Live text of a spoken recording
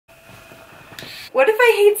What if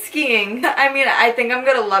I hate skiing? I mean, I think I'm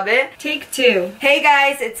gonna love it. Take 2. Hey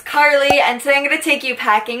guys, it's Carly, and today I'm gonna take you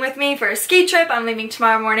packing with me for a ski trip. I'm leaving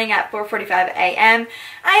tomorrow morning at 4:45 a.m.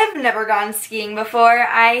 I have never gone skiing before.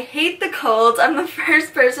 I hate the cold. I'm the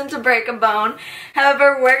first person to break a bone.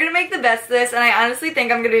 However, we're gonna make the best of this, and I honestly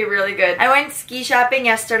think I'm gonna be really good. I went ski shopping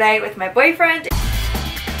yesterday with my boyfriend.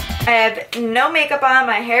 I have no makeup on,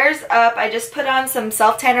 my hair's up, I just put on some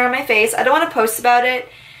self-tanner on my face. I don't want to post about it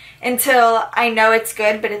until I know it's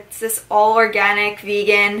good, but it's this all organic,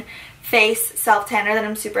 vegan face self-tanner that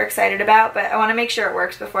I'm super excited about, but I want to make sure it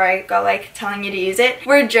works before I go like telling you to use it.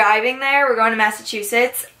 We're driving there, we're going to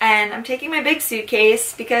Massachusetts, and I'm taking my big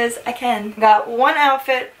suitcase because I can. Got one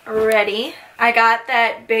outfit ready. I got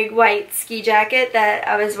that big white ski jacket that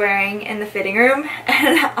I was wearing in the fitting room,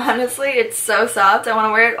 and honestly it's so soft. I want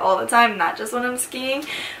to wear it all the time, not just when I'm skiing,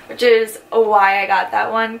 which is why I got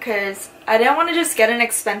that one, because I didn't want to just get an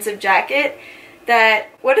expensive jacket that,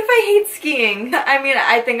 what if I hate skiing? I mean,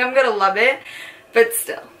 I think I'm gonna love it, but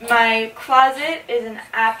still. My closet is an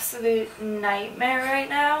absolute nightmare right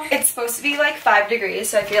now. It's supposed to be like 5 degrees,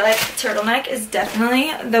 so I feel like turtleneck is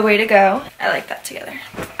definitely the way to go. I like that together.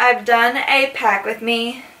 I've done a pack with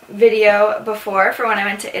me video before for when I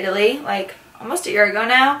went to Italy, like almost a year ago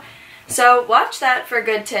now. So watch that for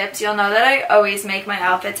good tips. You'll know that I always make my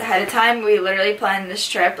outfits ahead of time. We literally planned this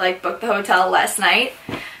trip, like booked the hotel last night.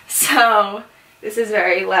 So this is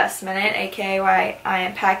very last minute, aka why I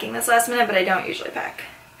am packing this last minute, but I don't usually pack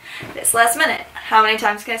this last minute. How many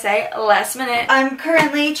times can I say last minute? I'm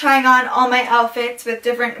currently trying on all my outfits with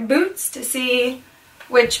different boots to see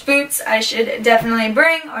which boots I should definitely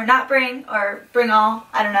bring or not bring, or bring all,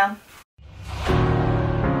 I don't know.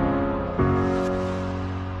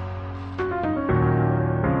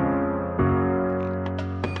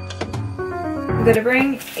 I'm gonna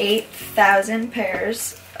bring 8,000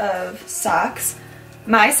 pairs of socks.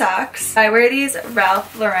 My socks. I wear these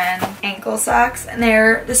Ralph Lauren ankle socks, and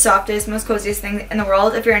they're the softest, most coziest thing in the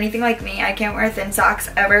world. If you're anything like me, I can't wear thin socks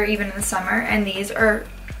ever, even in the summer, and these are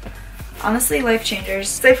honestly life changers.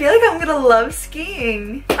 So I feel like I'm gonna love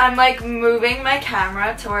skiing. I'm like moving my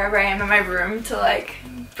camera to wherever I am in my room to like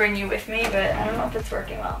bring you with me, but I don't know if it's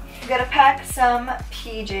working well. I'm gonna pack some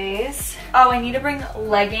PJs. Oh, I need to bring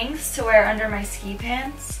leggings to wear under my ski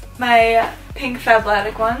pants. My pink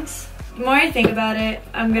Fablatic ones. The more I think about it,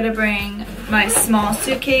 I'm gonna bring my small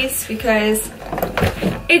suitcase because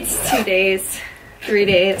it's 2 days, 3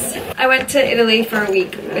 days. I went to Italy for a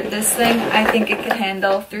week with this thing. I think it could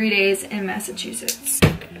handle 3 days in Massachusetts.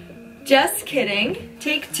 Just kidding.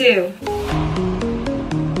 Take 2.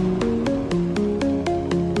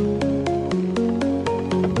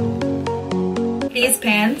 These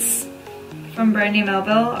pants from Brand New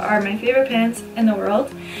Melville are my favorite pants in the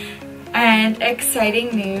world. And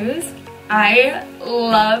exciting news, I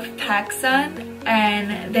love PacSun,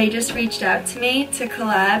 and they just reached out to me to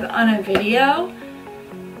collab on a video.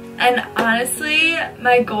 And honestly,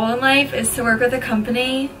 my goal in life is to work with a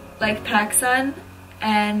company like PacSun,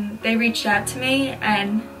 and they reached out to me,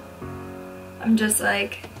 and I'm just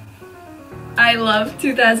like, I love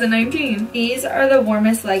 2019. These are the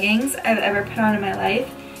warmest leggings I've ever put on in my life,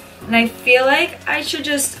 and I feel like I should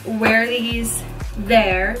just wear these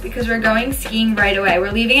there because we're going skiing right away.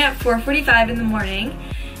 We're leaving at 4:45 in the morning,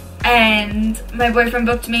 and my boyfriend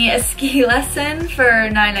booked me a ski lesson for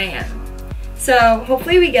 9 a.m. So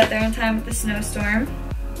hopefully we get there in time with the snowstorm.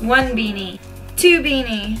 1 beanie, 2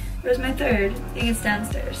 beanie. Where's my 3rd? I think it's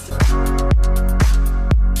downstairs.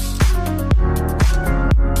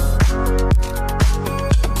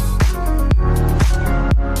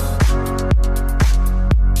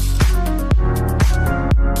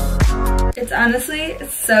 It's honestly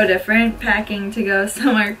so different packing to go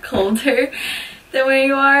somewhere colder than where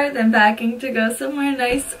you are than packing to go somewhere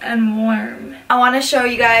nice and warm. I want to show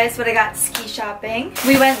you guys what I got ski shopping.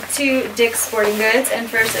 We went to Dick's Sporting Goods, and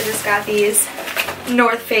first I just got these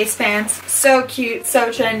North Face pants. So cute, so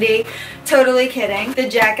trendy. Totally kidding. The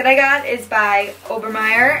jacket I got is by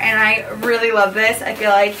Obermeyer, and I really love this. I feel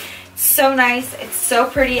like so nice. It's so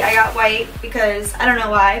pretty. I got white because I don't know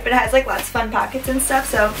why, but it has like lots of fun pockets and stuff,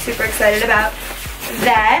 so super excited about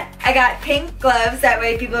that. I got pink gloves, that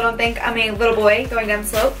way people don't think I'm a little boy going down the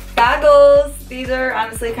slope. Goggles. These are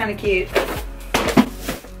honestly kind of cute.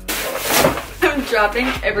 I'm dropping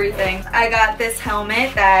everything. I got this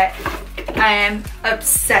helmet that I am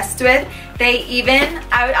obsessed with. They even,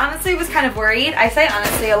 I honestly was kind of worried. I say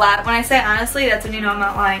honestly a lot. When I say honestly, that's when you know I'm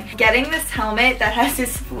not lying. Getting this helmet that has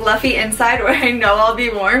this fluffy inside where I know I'll be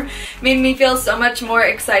warm made me feel so much more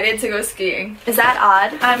excited to go skiing. Is that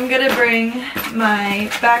odd? I'm gonna bring my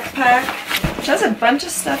backpack which has a bunch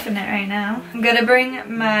of stuff in it right now. I'm gonna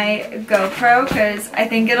bring my GoPro because I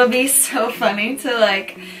think it'll be so funny to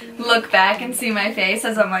like look back and see my face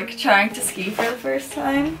as I'm like trying to ski for the first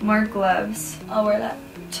time. More gloves. I'll wear that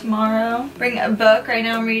tomorrow. Bring a book. Right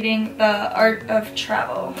now I'm reading The Art of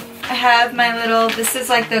Travel. I have my little, this is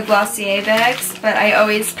like the Glossier bags, but I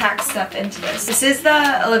always pack stuff into this. This is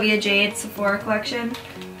the Olivia Jade Sephora collection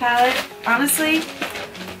palette. Honestly,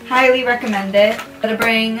 highly recommend it. I'm gonna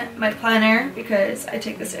bring my planner because I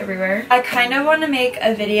take this everywhere. I kind of want to make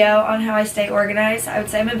a video on how I stay organized. I would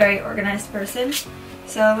say I'm a very organized person.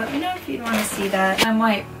 So let me know if you'd want to see that. I'm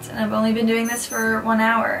wiped and I've only been doing this for 1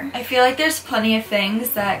 hour. I feel like there's plenty of things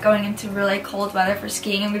that going into really cold weather for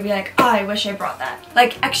skiing I'm gonna be like, oh, I wish I brought that.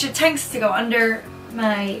 Like extra tanks to go under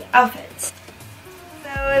my outfits.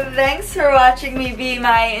 So thanks for watching me be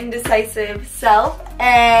my indecisive self,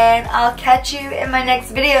 and I'll catch you in my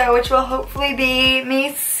next video, which will hopefully be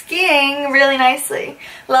me skiing really nicely.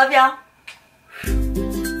 Love y'all.